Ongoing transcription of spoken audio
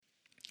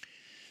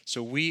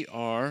So we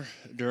are,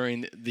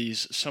 during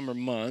these summer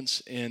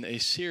months, in a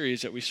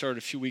series that we started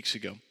a few weeks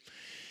ago.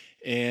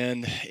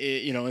 And,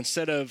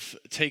 instead of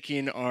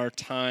taking our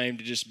time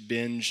to just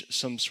binge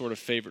some sort of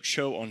favorite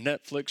show on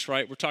Netflix,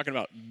 right, we're talking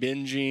about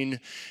binging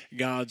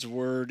God's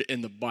Word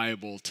in the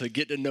Bible to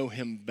get to know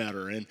Him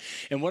better. And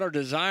what our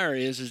desire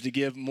is to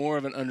give more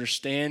of an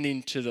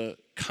understanding to the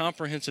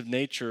comprehensive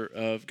nature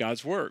of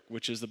God's work,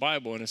 which is the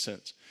Bible in a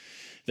sense.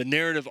 The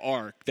narrative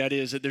arc, that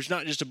is, that there's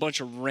not just a bunch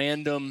of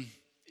random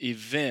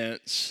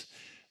events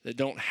that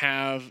don't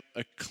have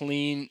a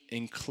clean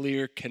and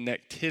clear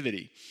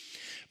connectivity,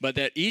 but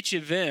that each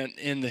event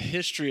in the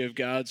history of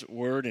God's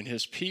Word and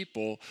His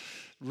people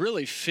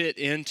really fit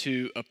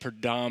into a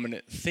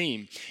predominant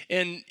theme.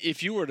 And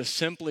if you were to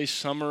simply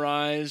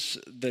summarize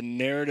the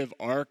narrative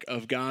arc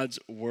of God's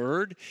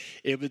Word,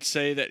 it would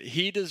say that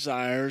He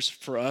desires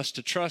for us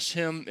to trust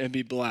Him and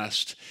be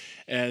blessed,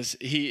 as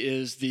He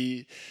is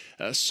the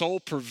sole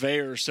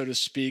purveyor, so to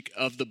speak,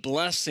 of the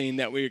blessing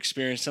that we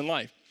experience in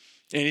life.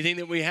 Anything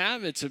that we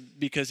have, it's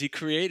because He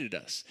created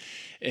us.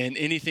 And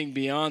anything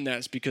beyond that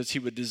is because He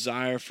would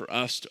desire for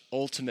us to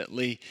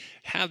ultimately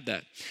have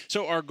that.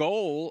 So our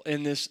goal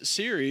in this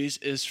series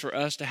is for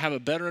us to have a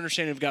better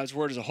understanding of God's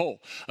Word as a whole,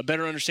 a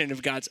better understanding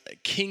of God's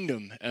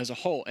kingdom as a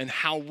whole, and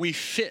how we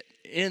fit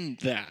in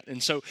that.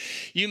 And so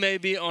you may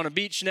be on a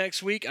beach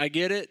next week. I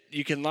get it.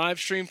 You can live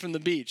stream from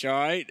the beach, all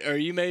right? Or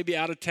you may be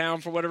out of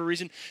town for whatever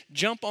reason.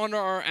 Jump onto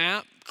our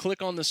app,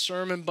 click on the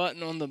sermon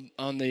button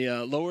on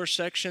the lower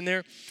section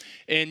there,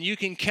 and you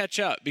can catch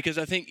up, because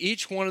I think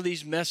each one of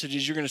these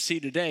messages you're going to see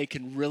today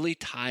can really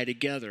tie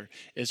together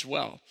as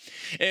well.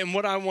 And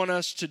what I want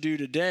us to do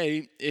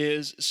today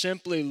is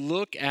simply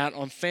look at,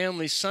 on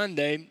Family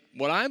Sunday,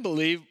 what I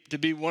believe to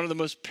be one of the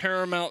most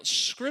paramount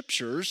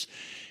scriptures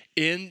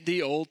in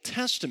the Old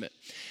Testament.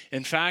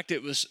 In fact,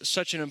 it was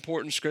such an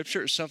important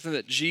scripture. It's something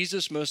that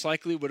Jesus most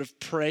likely would have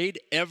prayed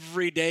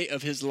every day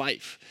of His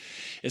life.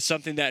 It's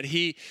something that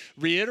He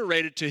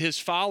reiterated to His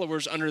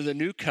followers under the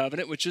new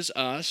covenant, which is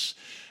us,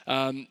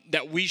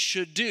 that we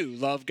should do,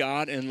 love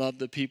God and love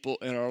the people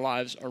in our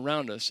lives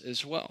around us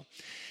as well.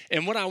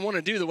 And what I want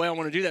to do, the way I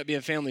want to do that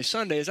being Family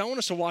Sunday, is I want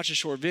us to watch a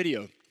short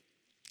video.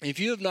 If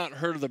you have not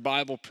heard of the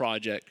Bible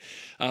Project,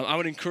 I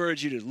would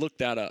encourage you to look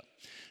that up.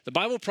 The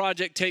Bible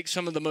Project takes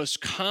some of the most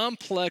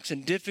complex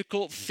and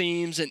difficult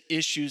themes and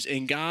issues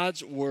in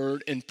God's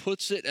Word and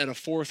puts it at a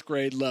fourth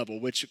grade level,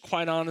 which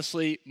quite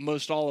honestly,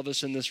 most all of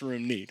us in this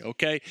room need,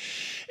 okay?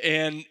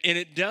 And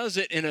it does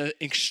it in an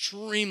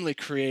extremely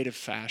creative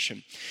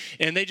fashion.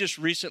 And they just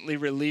recently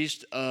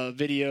released a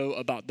video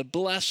about the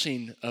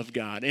blessing of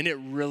God, and it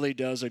really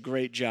does a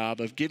great job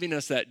of giving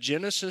us that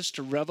Genesis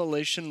to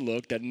Revelation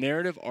look, that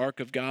narrative arc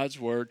of God's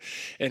Word,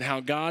 and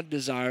how God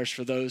desires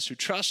for those who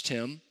trust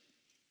Him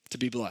to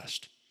be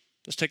blessed.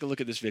 Let's take a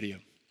look at this video.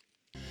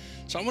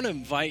 So I want to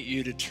invite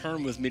you to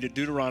turn with me to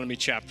Deuteronomy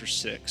chapter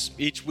 6.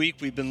 Each week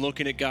we've been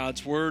looking at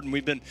God's Word, and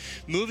we've been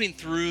moving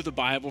through the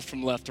Bible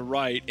from left to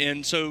right.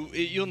 And so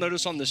you'll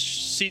notice on the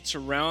seats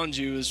around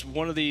you is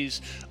one of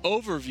these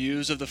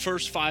overviews of the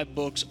first 5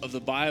 books of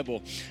the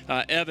Bible.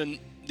 Evan,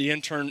 the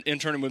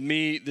interning with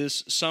me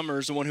this summer,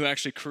 is the one who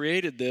actually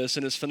created this,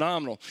 and it's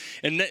phenomenal.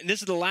 And this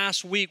is the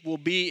last week we'll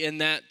be in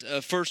that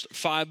first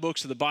 5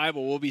 books of the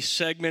Bible. We'll be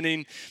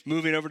segmenting,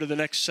 moving over to the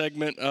next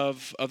segment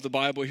of the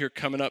Bible here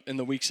coming up in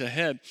the weeks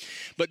ahead.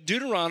 But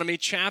Deuteronomy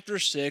chapter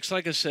 6,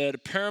 like I said, a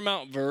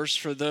paramount verse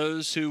for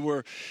those who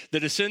were the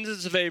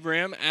descendants of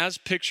Abraham, as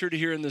pictured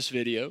here in this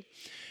video,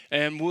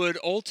 and would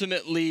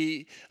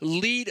ultimately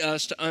lead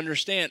us to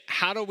understand,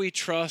 how do we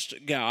trust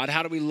God?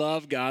 How do we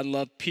love God and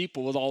love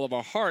people with all of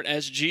our heart,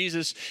 as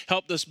Jesus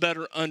helped us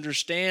better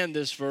understand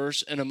this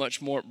verse in a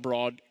much more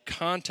broad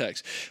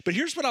context. But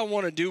here's what I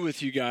want to do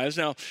with you guys.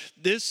 Now,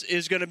 this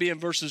is going to be in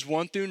verses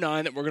 1 through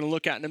 9 that we're going to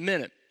look at in a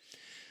minute.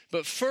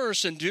 But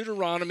first, in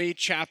Deuteronomy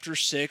chapter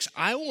 6,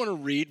 I want to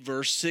read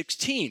verse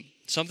 16.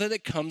 Something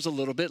that comes a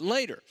little bit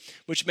later,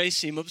 which may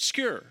seem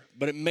obscure,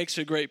 but it makes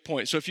a great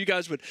point. So if you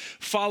guys would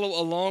follow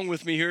along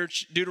with me here,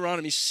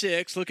 Deuteronomy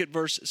 6, look at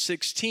verse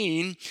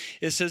 16.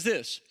 It says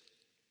this: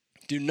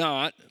 "Do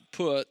not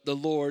put the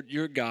Lord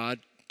your God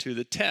to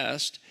the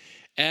test,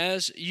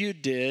 as you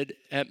did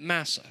at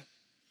Massah."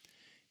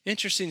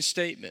 Interesting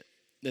statement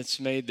that's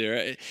made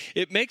there.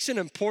 It makes an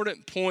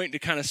important point to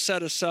kind of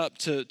set us up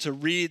to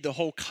read the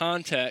whole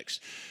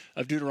context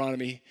of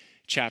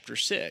chapter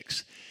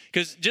 6.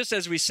 Because just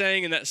as we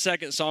sang in that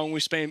second song, we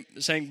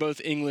sang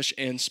both English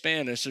and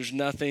Spanish. There's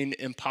nothing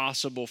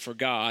impossible for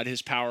God.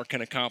 His power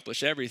can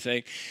accomplish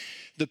everything.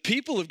 The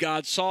people of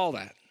God saw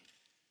that.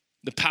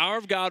 The power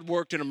of God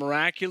worked in a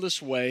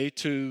miraculous way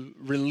to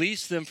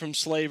release them from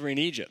slavery in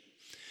Egypt.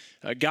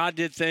 God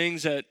did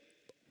things that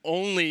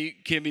only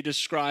can be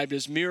described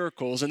as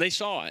miracles. And they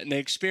saw it and they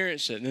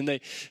experienced it. And then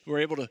they were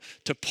able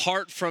to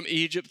part from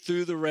Egypt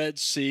through the Red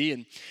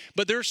Sea.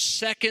 But they're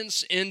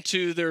seconds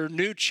into their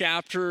new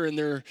chapter and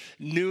their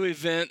new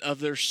event of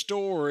their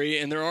story,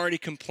 and they're already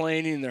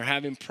complaining. They're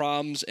having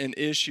problems and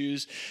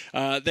issues.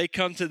 They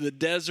come to the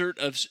desert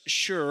of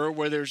Shur,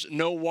 where there's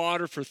no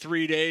water for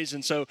 3 days.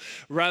 And so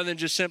rather than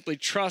just simply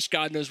trust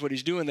God knows what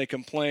he's doing, they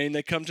complain.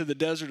 They come to the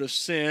desert of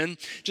Sin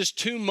just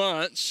 2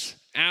 months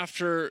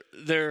after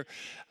their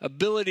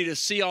ability to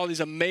see all these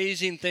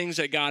amazing things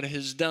that God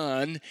has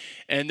done,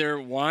 and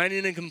they're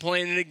whining and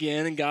complaining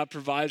again, and God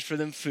provides for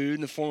them food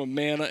in the form of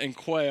manna and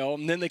quail.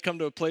 And then they come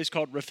to a place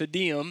called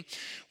Rephidim,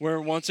 where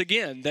once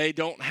again, they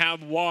don't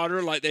have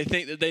water like they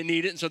think that they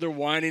need it, and so they're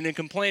whining and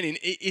complaining.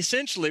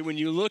 Essentially, when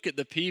you look at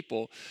the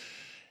people,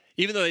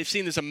 even though they've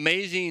seen this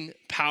amazing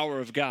power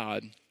of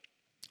God,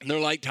 they're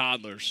like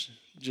toddlers,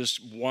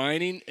 just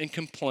whining and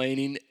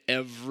complaining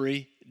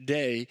every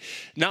day,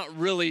 not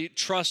really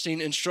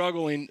trusting and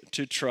struggling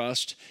to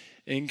trust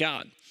in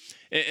God.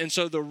 And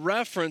so the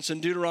reference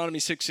in Deuteronomy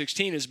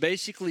 6:16 is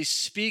basically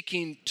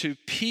speaking to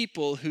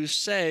people who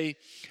say,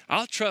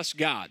 I'll trust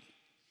God,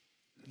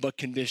 but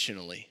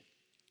conditionally.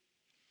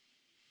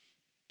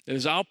 That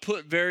is, I'll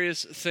put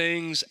various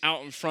things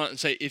out in front and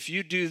say, if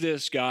you do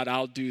this, God,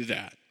 I'll do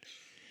that.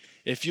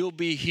 If you'll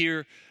be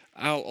here,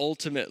 I'll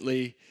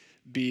ultimately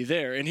be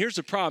there. And here's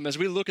the problem. As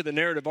we look at the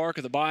narrative arc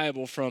of the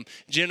Bible from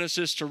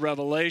Genesis to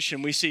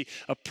Revelation, we see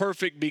a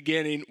perfect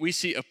beginning. We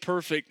see a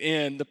perfect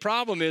end. The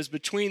problem is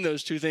between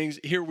those two things,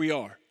 here we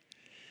are.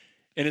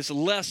 And it's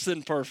less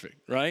than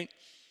perfect, right?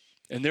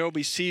 And there will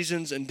be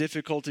seasons and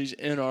difficulties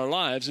in our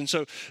lives. And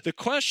so the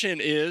question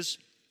is,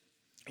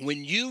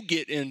 when you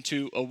get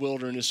into a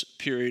wilderness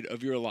period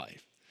of your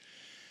life,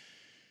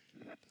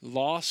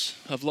 loss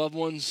of loved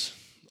ones,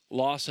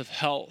 loss of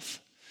health,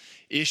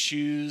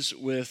 issues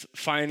with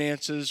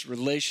finances,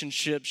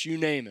 relationships, you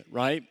name it,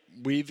 right?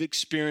 We've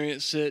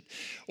experienced it,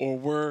 or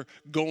we're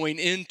going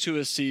into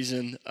a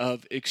season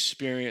of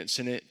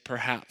experiencing it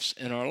perhaps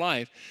in our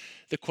life.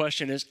 The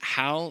question is,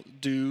 how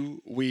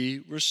do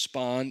we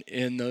respond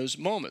in those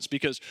moments?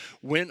 Because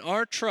when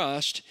our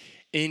trust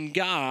in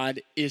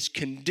God is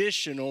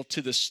conditional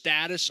to the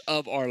status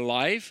of our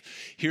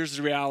life, here's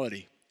the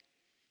reality.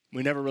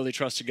 We never really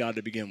trusted God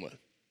to begin with.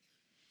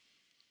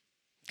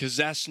 Because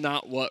that's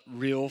not what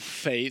real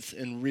faith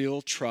and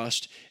real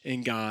trust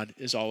in God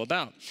is all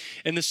about.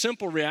 And the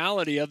simple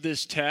reality of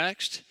this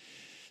text,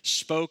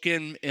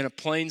 spoken in a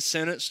plain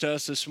sentence to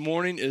us this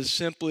morning, is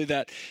simply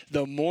that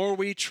the more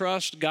we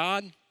trust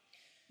God,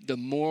 the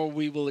more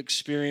we will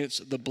experience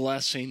the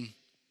blessing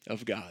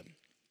of God.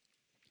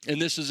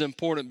 And this is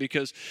important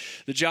because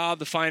the job,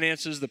 the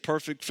finances, the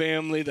perfect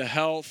family, the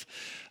health,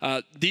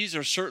 these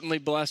are certainly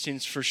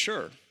blessings for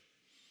sure.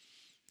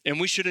 And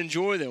we should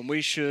enjoy them.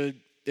 We should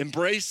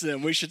embrace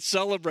them. We should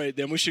celebrate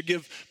them. We should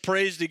give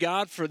praise to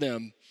God for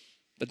them.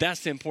 But that's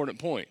the important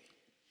point.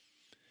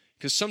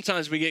 Because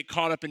sometimes we get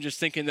caught up in just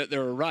thinking that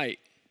they're right.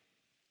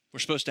 We're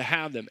supposed to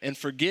have them and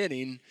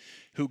forgetting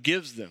who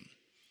gives them,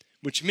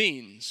 which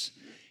means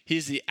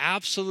he's the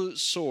absolute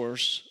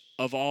source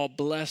of all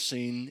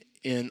blessing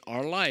in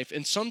our life.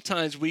 And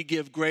sometimes we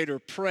give greater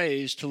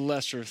praise to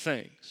lesser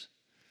things.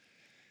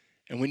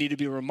 And we need to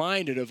be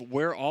reminded of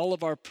where all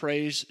of our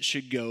praise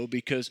should go,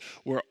 because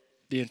where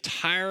the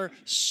entire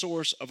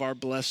source of our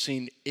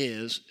blessing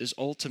is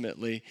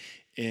ultimately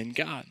in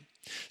God.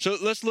 So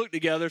let's look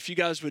together. If you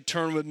guys would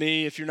turn with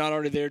me, if you're not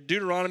already there,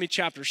 Deuteronomy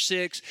chapter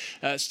 6,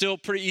 still a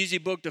pretty easy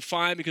book to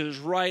find because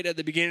it's right at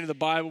the beginning of the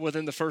Bible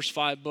within the first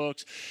 5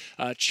 books.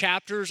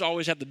 Chapters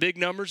always have the big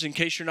numbers. In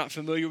case you're not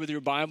familiar with your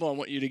Bible, I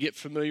want you to get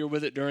familiar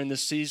with it during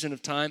this season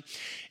of time.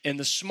 And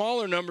the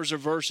smaller numbers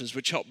of verses,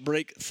 which help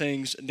break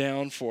things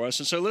down for us.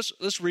 And so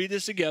let's read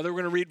this together.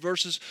 We're going to read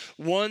verses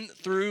 1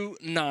 through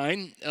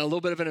 9, a little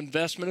bit of an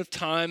investment of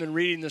time in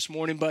reading this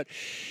morning, but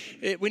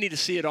we need to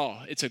see it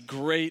all. It's a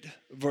great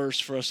verse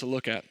for us to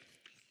look at.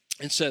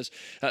 It says,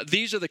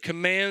 these are the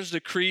commands,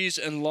 decrees,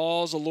 and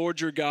laws the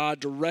Lord your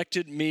God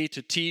directed me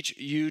to teach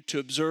you to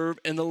observe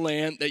in the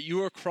land that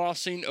you are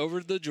crossing over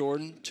the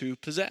Jordan to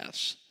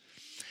possess,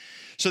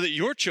 so that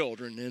your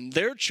children and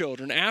their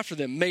children after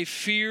them may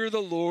fear the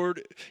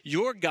Lord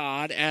your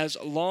God as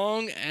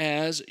long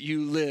as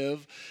you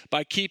live,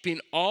 by keeping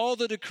all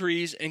the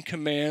decrees and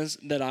commands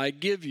that I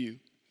give you,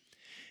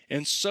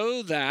 and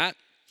so that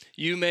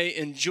you may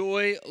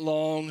enjoy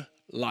long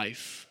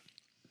life.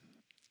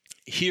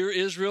 Hear,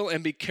 Israel,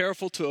 and be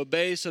careful to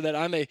obey, so that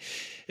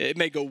it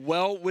may go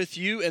well with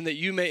you, and that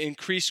you may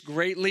increase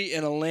greatly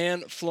in a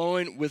land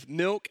flowing with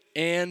milk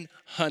and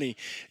honey,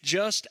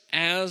 just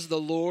as the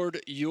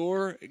Lord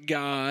your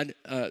God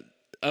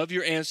of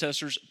your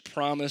ancestors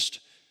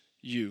promised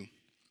you.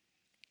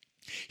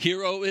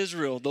 Hear, O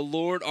Israel, the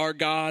Lord our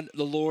God,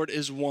 the Lord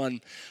is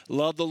one.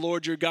 Love the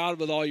Lord your God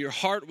with all your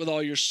heart, with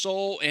all your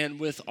soul, and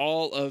with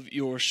all of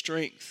your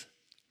strength.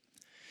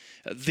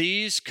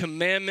 These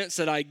commandments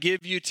that I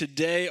give you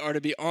today are to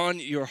be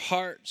on your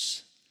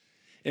hearts.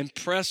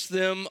 Impress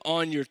them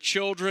on your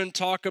children.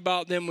 Talk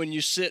about them when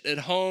you sit at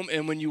home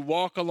and when you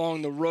walk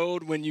along the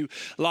road, when you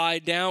lie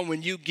down,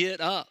 when you get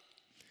up.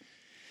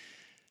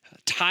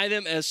 Tie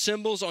them as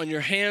symbols on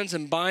your hands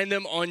and bind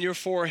them on your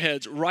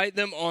foreheads. Write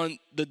them on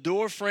the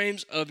door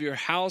frames of your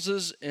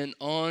houses and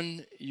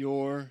on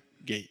your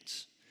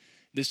gates.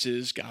 This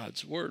is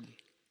God's word.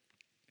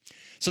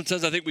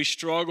 Sometimes I think we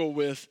struggle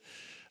with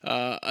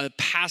a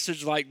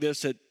passage like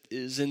this that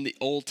is in the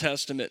Old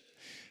Testament.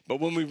 But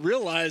when we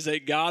realize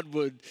that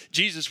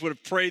Jesus would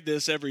have prayed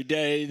this every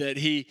day, that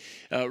he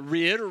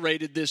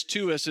reiterated this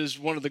to us as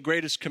one of the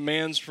greatest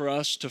commands for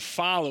us to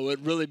follow, it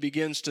really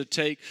begins to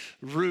take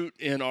root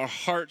in our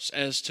hearts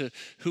as to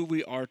who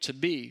we are to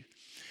be.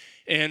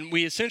 And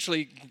we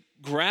essentially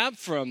grab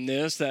from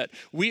this that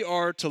we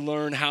are to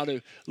learn how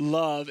to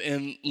love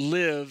and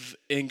live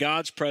in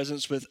God's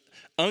presence with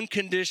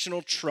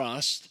unconditional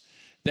trust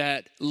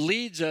that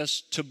leads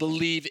us to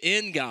believe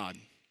in God.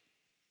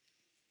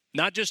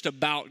 Not just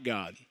about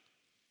God.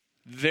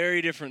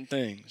 Very different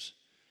things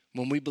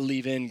when we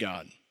believe in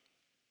God.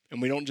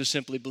 And we don't just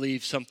simply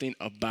believe something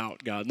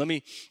about God. Let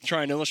me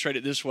try and illustrate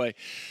it this way.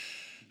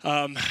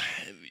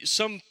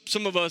 Some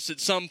of us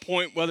at some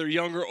point, whether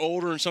younger or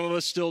older, and some of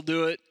us still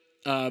do it,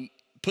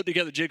 put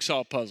together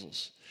jigsaw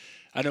puzzles.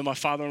 I know my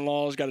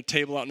father-in-law has got a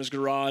table out in his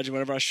garage, and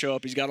whenever I show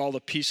up, he's got all the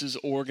pieces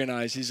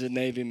organized. He's a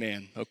Navy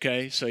man,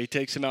 okay? So he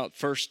takes them out,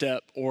 first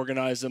step,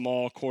 organize them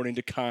all according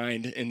to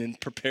kind, and then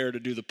prepare to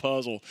do the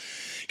puzzle.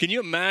 Can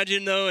you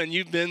imagine, though, and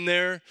you've been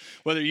there,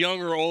 whether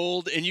young or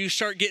old, and you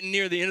start getting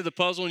near the end of the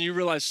puzzle, and you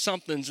realize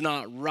something's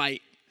not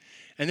right,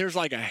 and there's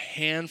like a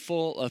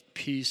handful of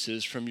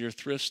pieces from your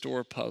thrift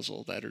store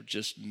puzzle that are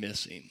just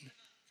missing.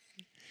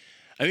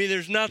 I mean,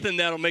 there's nothing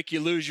that'll make you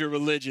lose your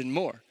religion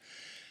more.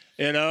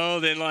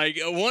 Than like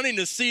wanting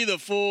to see the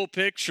full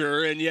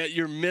picture, and yet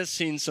you're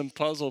missing some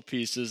puzzle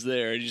pieces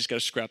there. You just got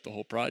to scrap the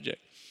whole project.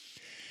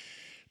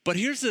 But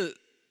here's the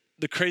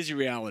crazy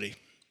reality.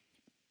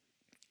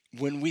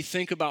 When we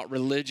think about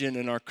religion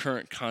in our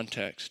current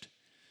context,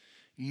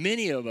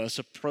 many of us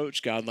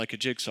approach God like a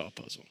jigsaw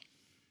puzzle.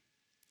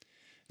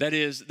 That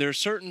is, there are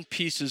certain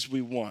pieces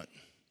we want.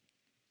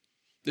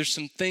 There's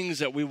some things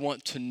that we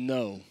want to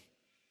know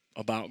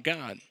about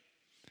God.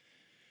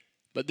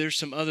 But there's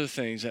some other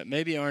things that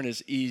maybe aren't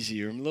as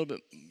easy or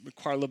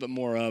require a little bit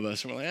more of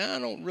us. And we're like, I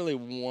don't really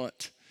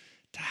want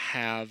to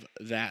have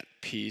that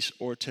piece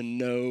or to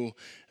know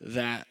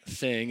that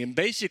thing. And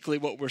basically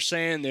what we're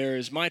saying there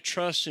is my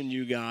trust in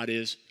you, God,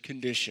 is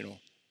conditional.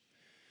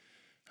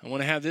 I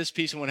want to have this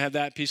piece. I want to have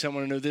that piece. I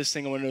want to know this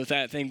thing. I want to know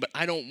that thing. But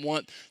I don't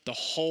want the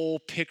whole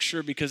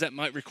picture because that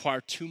might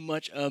require too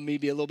much of me,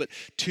 be a little bit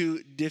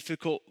too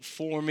difficult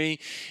for me.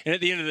 And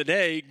at the end of the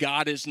day,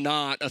 God is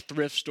not a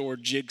thrift store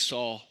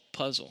jigsaw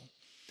puzzle.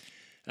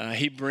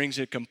 He brings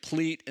a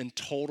complete and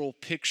total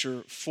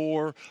picture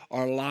for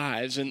our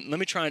lives. And let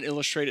me try and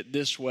illustrate it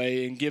this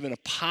way and give it a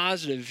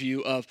positive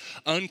view of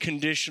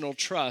unconditional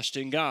trust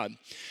in God.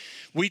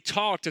 We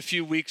talked a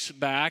few weeks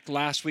back,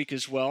 last week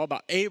as well,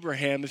 about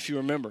Abraham, if you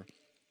remember.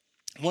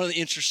 One of the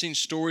interesting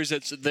stories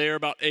that's there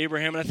about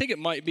Abraham, and I think it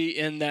might be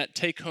in that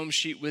take-home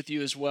sheet with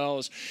you as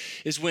well,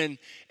 is when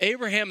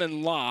Abraham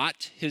and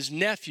Lot, his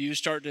nephew,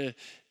 start to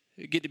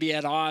get to be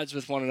at odds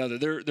with one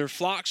another. Their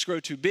flocks grow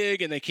too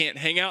big and they can't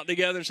hang out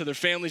together, and so their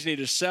families need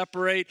to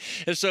separate.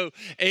 And so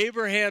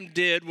Abraham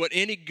did what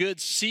any good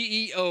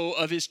CEO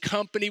of his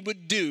company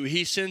would do.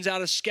 He sends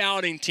out a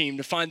scouting team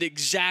to find the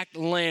exact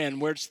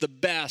land where it's the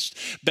best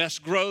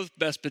growth,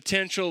 best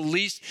potential,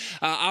 least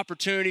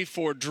opportunity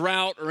for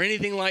drought or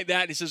anything like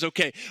that. And he says,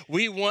 okay,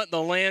 we want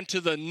the land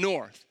to the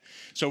north.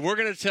 So we're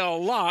going to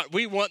tell Lot,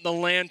 we want the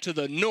land to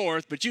the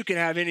north, but you can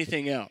have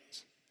anything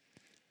else.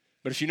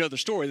 But if you know the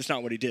story, that's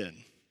not what he did.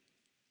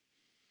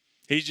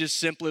 He just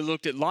simply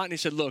looked at Lot and he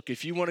said, look,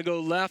 if you want to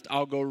go left,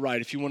 I'll go right.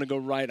 If you want to go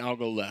right, I'll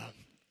go left.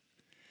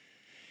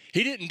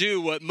 He didn't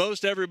do what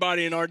most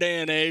everybody in our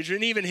day and age,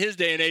 and even his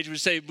day and age would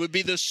say would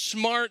be the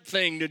smart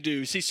thing to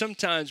do. See,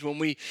 sometimes when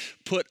we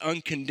put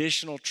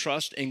unconditional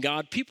trust in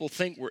God, people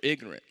think we're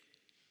ignorant.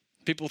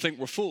 People think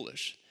we're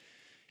foolish.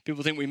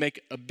 People think we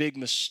make a big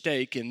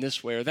mistake in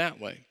this way or that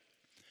way.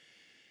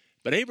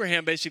 But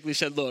Abraham basically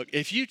said, look,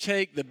 if you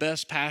take the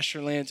best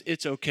pasture lands,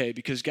 it's okay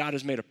because God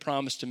has made a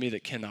promise to me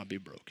that cannot be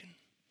broken.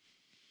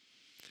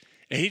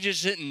 And he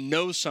just didn't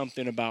know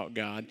something about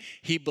God.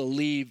 He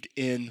believed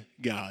in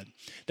God.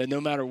 That no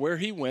matter where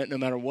he went, no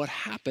matter what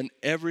happened,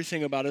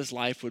 everything about his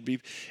life would be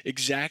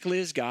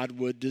exactly as God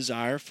would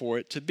desire for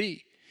it to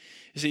be.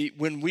 You see,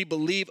 when we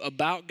believe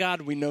about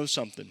God, we know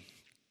something.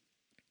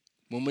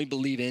 When we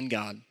believe in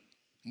God,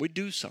 we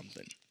do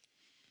something.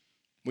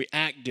 We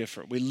act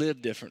different, we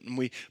live different, and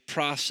we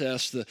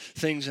process the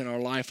things in our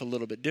life a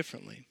little bit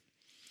differently.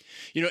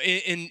 You know,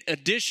 in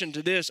addition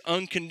to this,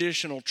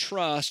 unconditional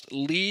trust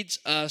leads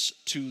us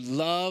to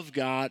love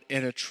God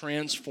in a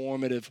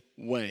transformative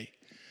way.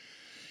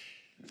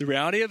 The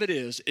reality of it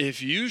is,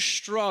 if you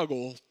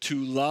struggle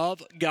to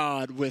love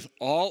God with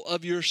all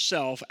of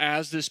yourself,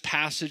 as this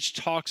passage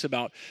talks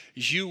about,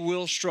 you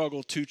will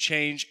struggle to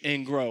change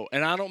and grow.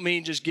 And I don't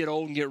mean just get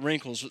old and get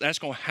wrinkles. That's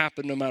going to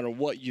happen no matter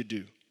what you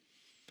do.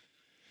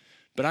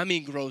 But I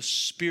mean grow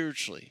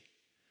spiritually.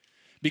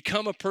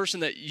 Become a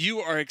person that you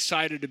are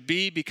excited to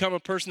be. Become a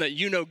person that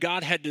you know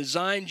God had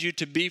designed you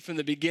to be from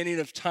the beginning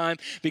of time.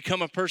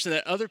 Become a person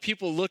that other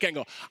people look at and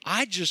go,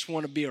 I just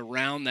want to be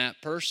around that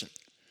person.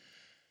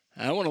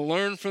 I want to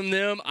learn from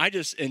them. I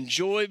just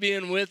enjoy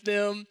being with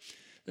them,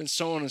 and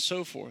so on and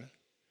so forth.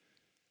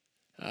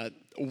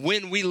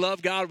 When we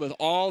love God with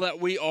all that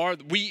we are,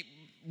 we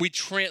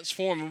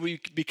transform and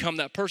we become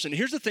that person.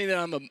 Here's the thing that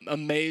I'm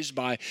amazed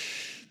by.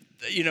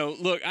 You know,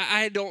 look,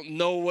 I don't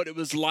know what it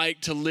was like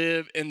to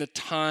live in the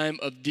time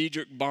of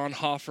Dietrich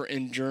Bonhoeffer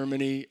in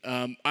Germany.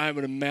 I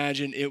would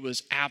imagine it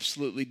was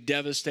absolutely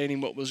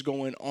devastating what was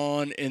going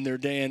on in their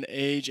day and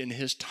age in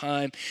his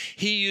time.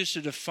 He used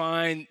to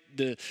define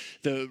the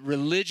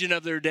religion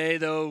of their day,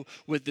 though,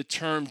 with the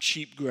term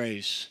cheap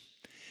grace.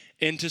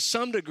 And to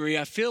some degree,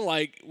 I feel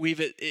like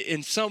we've,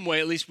 in some way,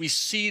 at least we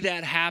see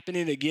that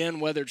happening again,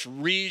 whether it's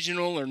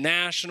regional or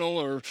national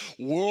or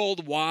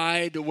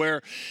worldwide,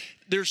 where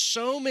there's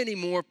so many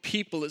more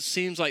people, it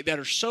seems like, that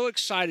are so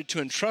excited to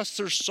entrust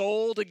their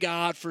soul to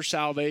God for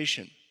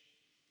salvation.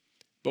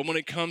 But when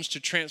it comes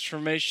to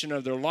transformation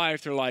of their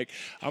life, they're like,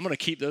 I'm going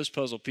to keep those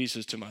puzzle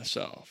pieces to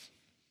myself.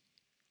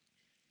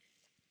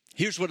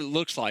 Here's what it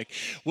looks like.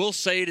 We'll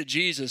say to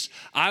Jesus,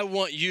 I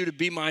want you to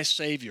be my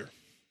Savior.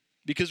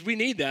 Because we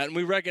need that, and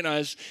we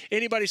recognize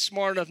anybody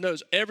smart enough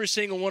knows every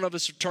single one of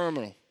us are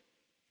terminal,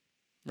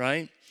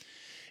 right?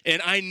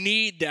 And I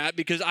need that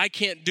because I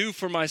can't do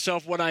for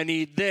myself what I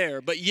need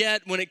there. But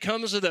yet, when it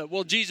comes to the,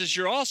 well, Jesus,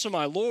 you're also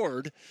my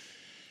Lord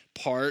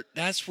part,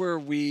 that's where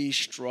we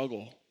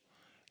struggle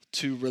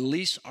to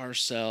release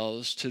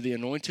ourselves to the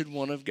anointed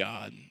one of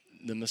God,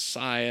 the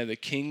Messiah, the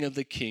King of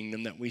the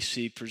kingdom that we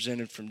see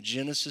presented from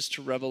Genesis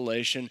to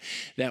Revelation,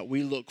 that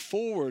we look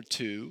forward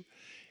to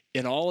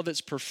in all of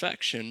its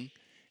perfection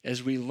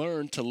as we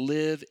learn to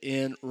live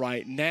in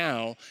right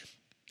now,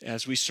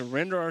 as we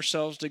surrender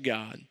ourselves to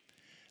God,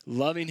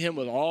 loving him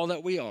with all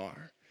that we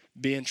are,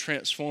 being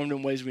transformed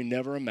in ways we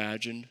never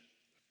imagined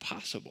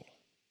possible.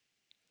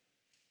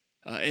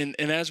 And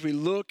as we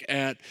look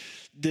at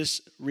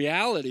this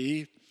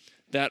reality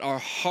that our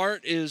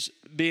heart is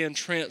being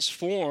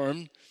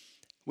transformed,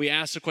 we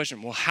ask the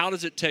question, well, how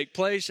does it take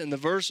place? And the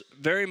verse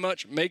very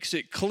much makes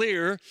it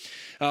clear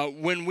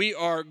when we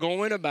are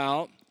going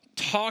about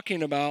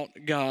talking about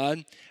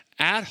God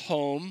at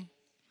home,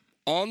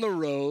 on the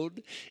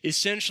road,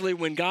 essentially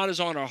when God is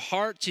on our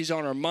hearts, he's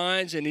on our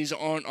minds, and he's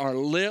on our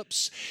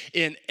lips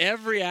in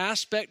every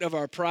aspect of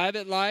our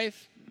private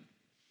life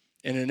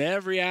and in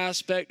every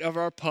aspect of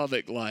our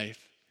public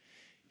life.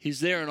 He's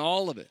there in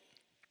all of it.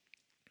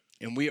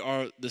 And we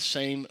are the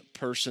same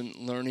person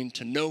learning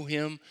to know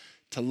him,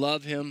 to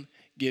love him,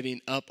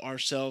 giving up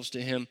ourselves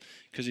to him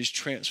because he's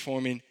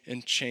transforming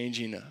and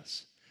changing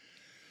us.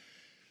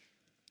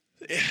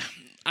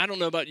 I don't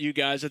know about you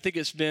guys. I think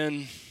it's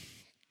been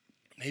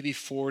maybe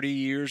 40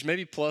 years,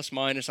 maybe plus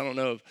minus, I don't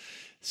know,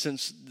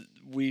 since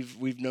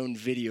we've known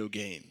video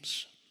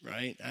games,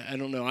 right? I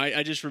don't know.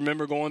 I just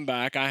remember going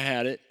back. I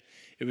had it.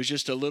 It was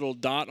just a little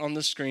dot on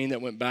the screen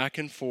that went back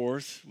and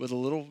forth with a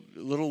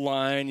little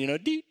line, you know,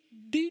 deet,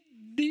 deet,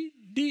 deet,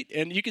 deet.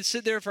 And you could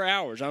sit there for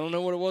hours. I don't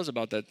know what it was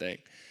about that thing.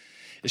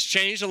 It's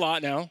changed a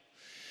lot now.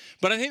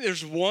 But I think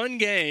there's one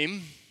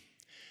game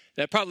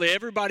that probably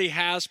everybody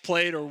has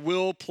played or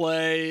will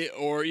play,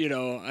 or, you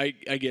know, I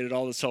get it,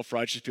 all the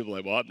self-righteous people are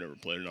like, well, I've never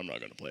played it, I'm not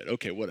going to play it.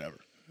 Okay, whatever.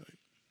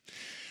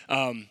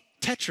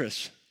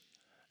 Tetris.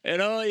 You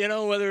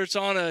know, whether it's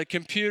on a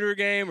computer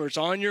game or it's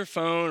on your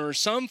phone or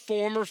some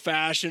form or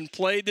fashion,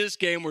 played this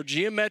game where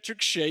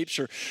geometric shapes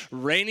are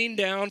raining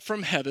down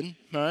from heaven,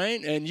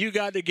 right? And you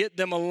got to get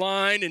them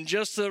aligned in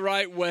just the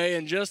right way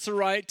and just the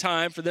right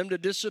time for them to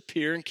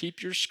disappear and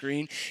keep your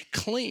screen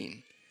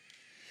clean.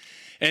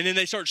 And then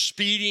they start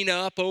speeding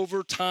up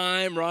over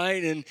time,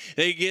 right? And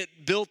they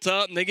get built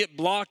up and they get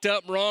blocked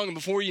up wrong. And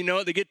before you know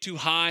it, they get too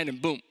high and then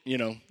boom, you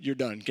know, you're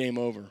done. Game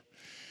over.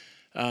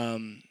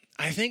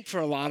 I think for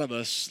a lot of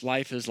us,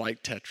 life is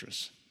like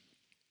Tetris.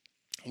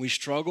 We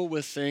struggle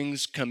with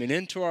things coming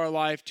into our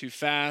life too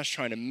fast,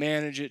 trying to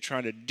manage it,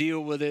 trying to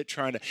deal with it,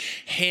 trying to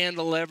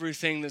handle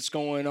everything that's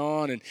going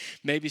on. And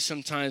maybe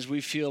sometimes we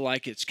feel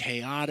like it's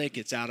chaotic,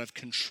 it's out of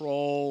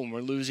control, and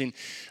we're losing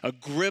a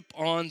grip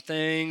on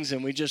things,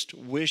 and we just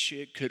wish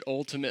it could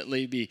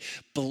ultimately be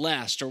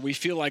blessed, or we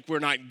feel like we're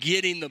not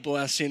getting the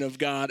blessing of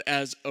God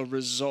as a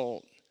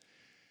result.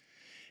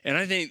 And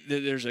I think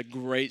that there's a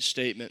great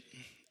statement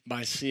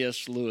by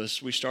C.S.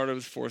 Lewis. We started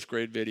with fourth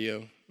grade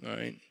video, all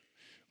right?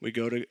 We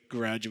go to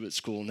graduate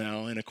school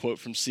now, and a quote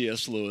from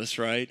C.S. Lewis,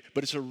 right?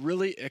 But it's a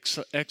really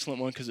excellent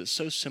one because it's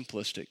so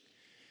simplistic,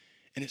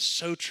 and it's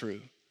so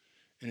true,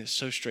 and it's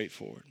so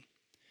straightforward.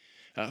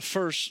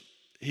 First,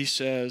 he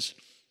says,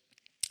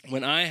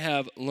 when I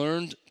have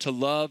learned to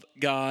love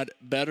God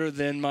better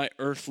than my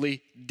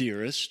earthly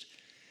dearest,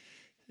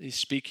 He's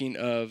speaking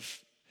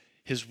of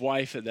his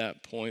wife at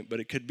that point, but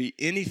it could be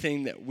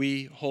anything that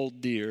we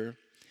hold dear.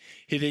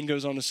 He then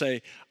goes on to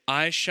say,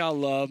 I shall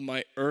love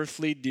my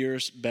earthly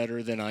dearest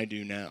better than I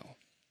do now.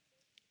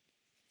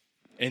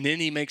 And then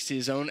he makes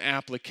his own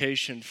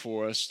application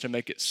for us to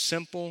make it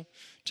simple,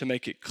 to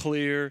make it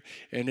clear,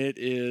 and it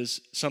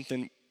is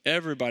something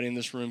everybody in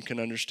this room can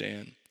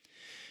understand.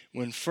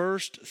 When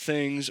first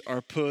things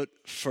are put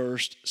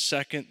first,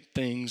 second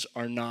things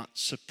are not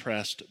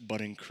suppressed but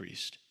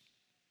increased.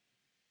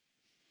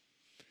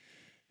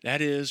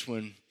 That is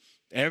when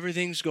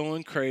everything's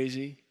going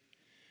crazy,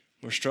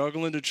 we're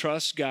struggling to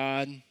trust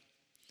God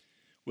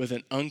with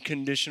an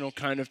unconditional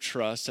kind of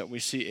trust that we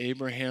see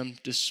Abraham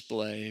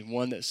display,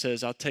 one that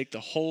says, I'll take the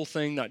whole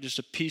thing, not just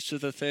a piece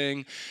of the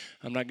thing.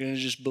 I'm not going to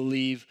just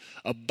believe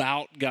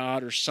about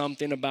God or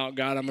something about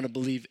God. I'm going to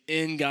believe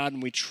in God,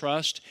 and we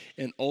trust,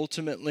 and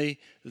ultimately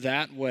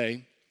that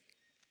way,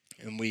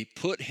 and we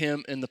put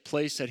him in the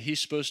place that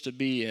he's supposed to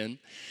be in,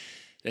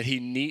 that he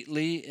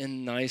neatly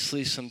and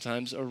nicely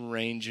sometimes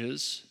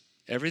arranges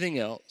everything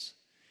else,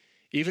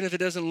 even if it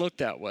doesn't look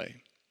that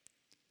way.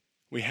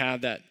 We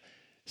have that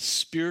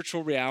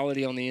spiritual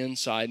reality on the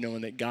inside,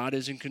 knowing that God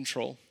is in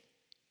control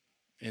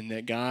and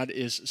that God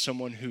is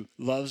someone who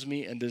loves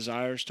me and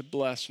desires to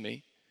bless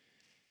me.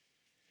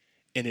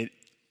 And it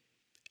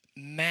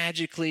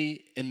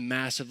magically and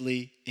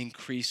massively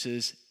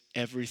increases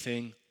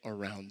everything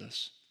around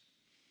us.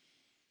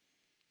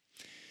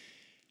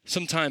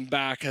 Sometime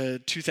back,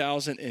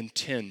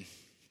 2010,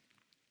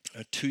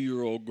 a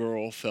 2-year-old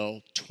girl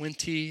fell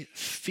 20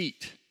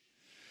 feet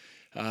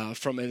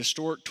from a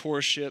historic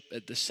tourist ship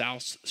at the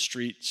South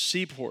Street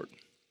Seaport.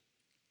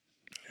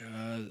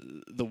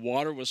 The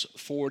water was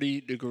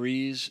 40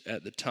 degrees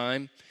at the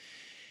time,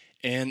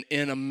 and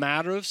in a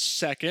matter of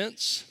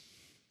seconds,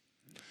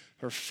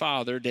 her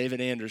father, David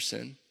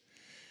Anderson,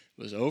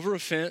 was over a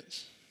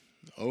fence,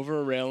 over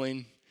a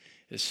railing,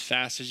 as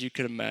fast as you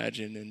could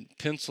imagine, and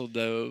pencil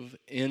dove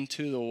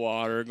into the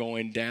water,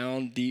 going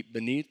down deep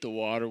beneath the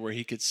water where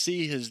he could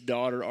see his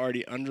daughter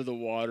already under the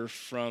water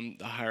from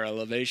the higher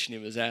elevation he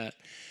was at.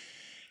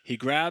 He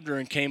grabbed her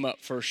and came up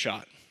first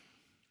shot.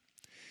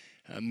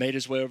 Made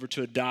his way over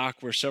to a dock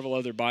where several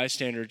other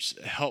bystanders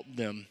helped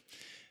them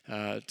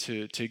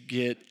to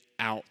get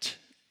out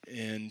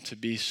and to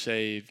be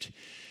saved.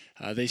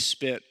 They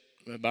spent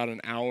about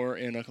an hour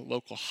in a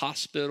local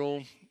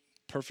hospital,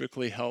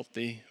 perfectly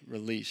healthy,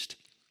 released.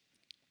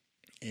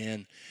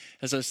 And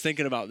as I was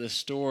thinking about this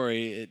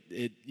story,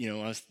 I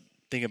was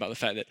thinking about the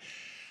fact that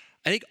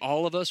I think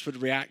all of us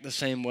would react the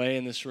same way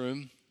in this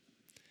room.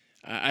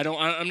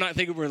 I'm not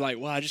thinking we're like,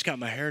 well, I just got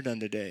my hair done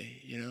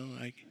today,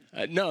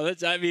 no,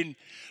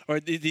 or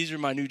these are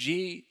my new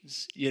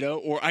jeans,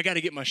 or I got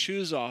to get my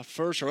shoes off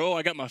first, or,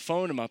 I got my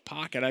phone in my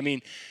pocket. I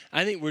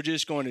think we're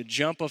just going to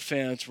jump a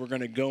fence. We're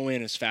going to go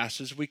in as fast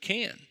as we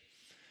can,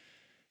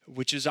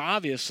 which is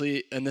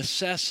obviously a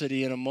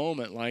necessity in a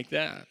moment like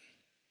that.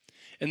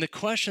 And the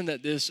question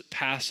that this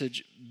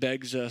passage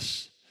begs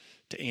us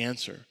to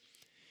answer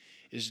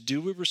is, do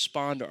we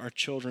respond to our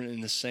children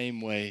in the same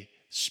way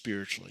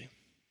spiritually?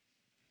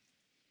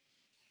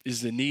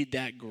 Is the need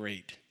that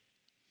great?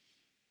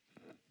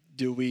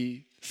 Do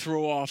we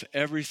throw off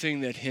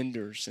everything that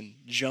hinders and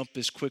jump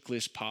as quickly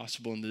as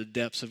possible into the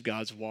depths of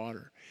God's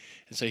water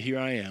and say, here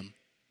I am,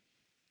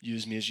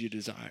 use me as you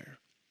desire?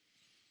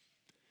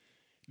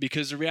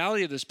 Because the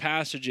reality of this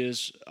passage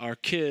is our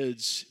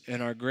kids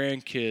and our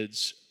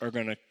grandkids are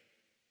going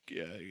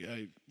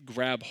to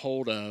grab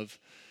hold of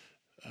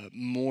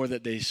more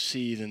that they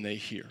see than they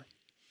hear.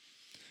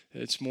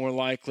 It's more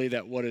likely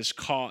that what is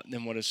caught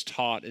than what is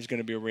taught is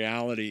going to be a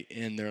reality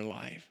in their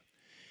life.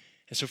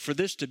 And so for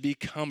this to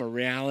become a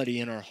reality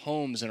in our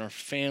homes, in our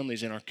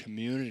families, in our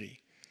community,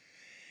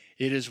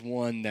 it is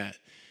one that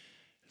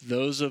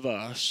those of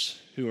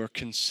us who are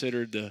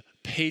considered the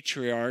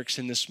patriarchs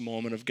in this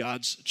moment of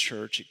God's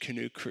church at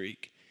Canoe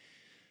Creek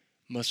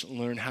must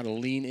learn how to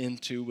lean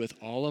into with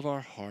all of our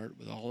heart,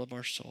 with all of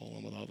our soul,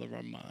 and with all of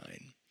our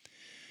mind,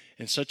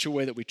 in such a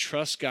way that we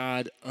trust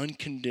God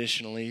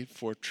unconditionally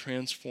for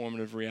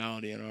transformative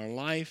reality in our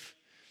life,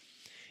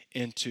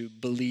 and to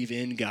believe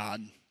in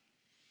God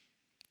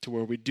to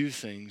where we do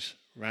things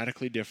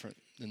radically different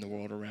than the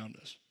world around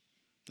us.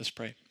 Let's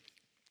pray.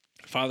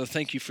 Father,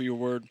 thank you for your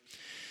word.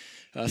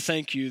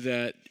 Thank you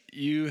that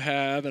you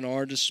have and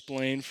are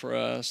displaying for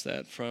us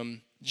that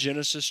from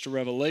Genesis to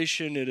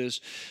Revelation, it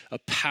is a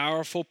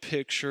powerful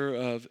picture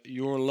of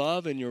your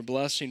love and your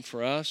blessing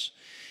for us,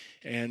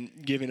 and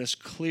giving us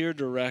clear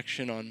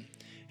direction on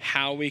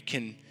how we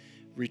can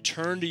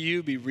return to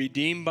you, be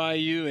redeemed by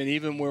you, and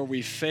even where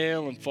we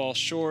fail and fall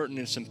short and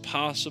it's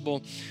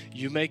impossible,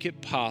 you make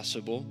it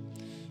possible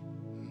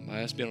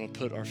by us being able to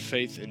put our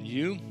faith in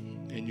you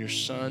and your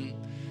Son,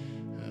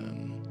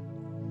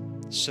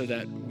 so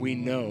that we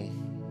know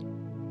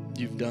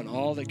you've done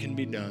all that can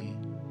be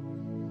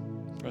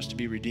done for us to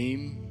be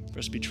redeemed, for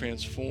us to be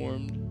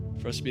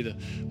transformed, for us to be the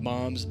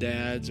moms,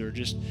 dads, or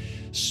just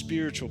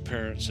spiritual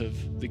parents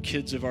of the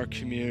kids of our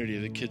community,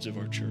 the kids of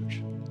our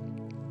church.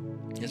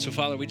 And so,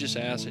 Father, we just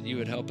ask that you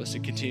would help us to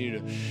continue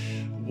to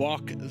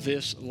walk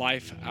this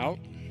life out,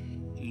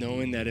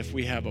 knowing that if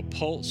we have a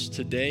pulse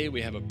today,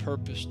 we have a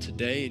purpose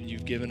today, and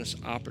you've given us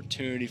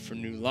opportunity for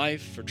new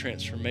life, for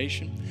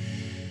transformation.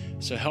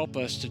 So help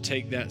us to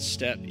take that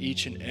step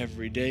each and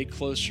every day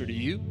closer to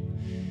you,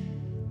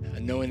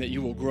 knowing that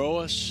you will grow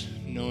us,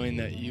 knowing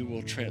that you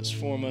will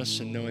transform us,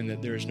 and knowing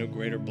that there is no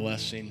greater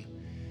blessing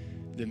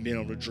than being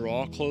able to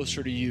draw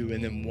closer to you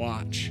and then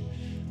watch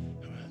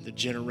the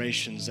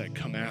generations that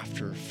come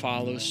after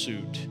follow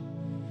suit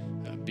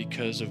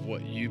because of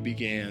what you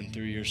began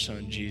through your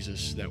Son,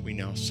 Jesus, that we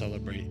now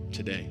celebrate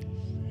today.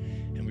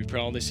 And we pray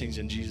all these things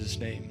in Jesus'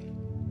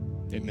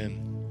 name.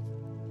 Amen.